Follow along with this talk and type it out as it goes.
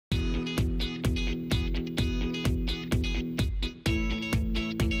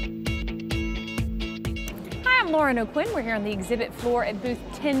Lauren O'Quinn. We're here on the exhibit floor at booth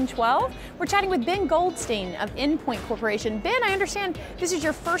 1012. We're chatting with Ben Goldstein of Endpoint Corporation. Ben, I understand this is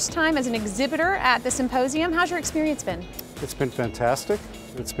your first time as an exhibitor at the symposium. How's your experience been? It's been fantastic.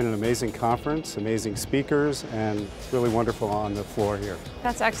 It's been an amazing conference, amazing speakers, and really wonderful on the floor here.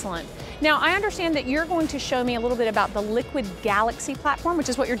 That's excellent. Now, I understand that you're going to show me a little bit about the Liquid Galaxy platform, which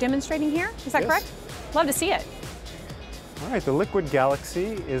is what you're demonstrating here. Is that correct? Love to see it. All right, the Liquid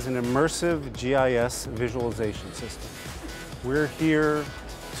Galaxy is an immersive GIS visualization system. We're here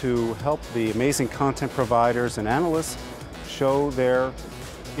to help the amazing content providers and analysts show their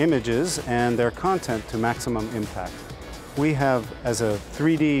images and their content to maximum impact. We have, as a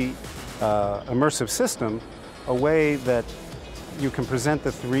 3D immersive system, a way that you can present the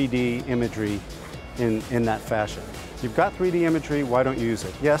 3D imagery in that fashion. You've got 3D imagery, why don't you use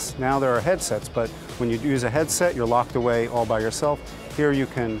it? Yes, now there are headsets, but when you use a headset, you're locked away all by yourself. Here you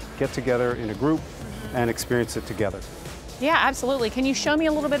can get together in a group and experience it together. Yeah, absolutely. Can you show me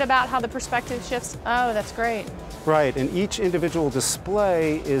a little bit about how the perspective shifts? Oh, that's great. Right, and each individual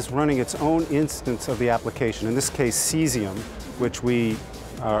display is running its own instance of the application. In this case, cesium, which we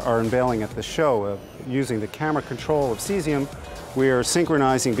are unveiling at the show. Using the camera control of cesium, we are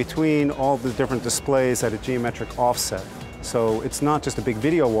synchronizing between all the different displays at a geometric offset. So it's not just a big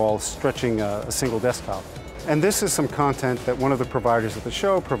video wall stretching a single desktop. And this is some content that one of the providers at the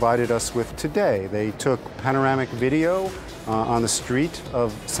show provided us with today. They took panoramic video on the street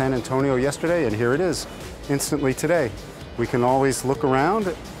of San Antonio yesterday, and here it is, instantly today. We can always look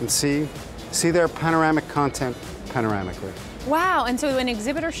around and see their panoramic content panoramically. Wow, and so an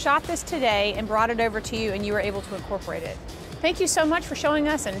exhibitor shot this today and brought it over to you, and you were able to incorporate it. Thank you so much for showing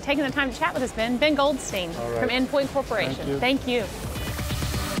us and taking the time to chat with us, Ben. Ben Goldstein from Endpoint Corporation. Thank you. Thank you.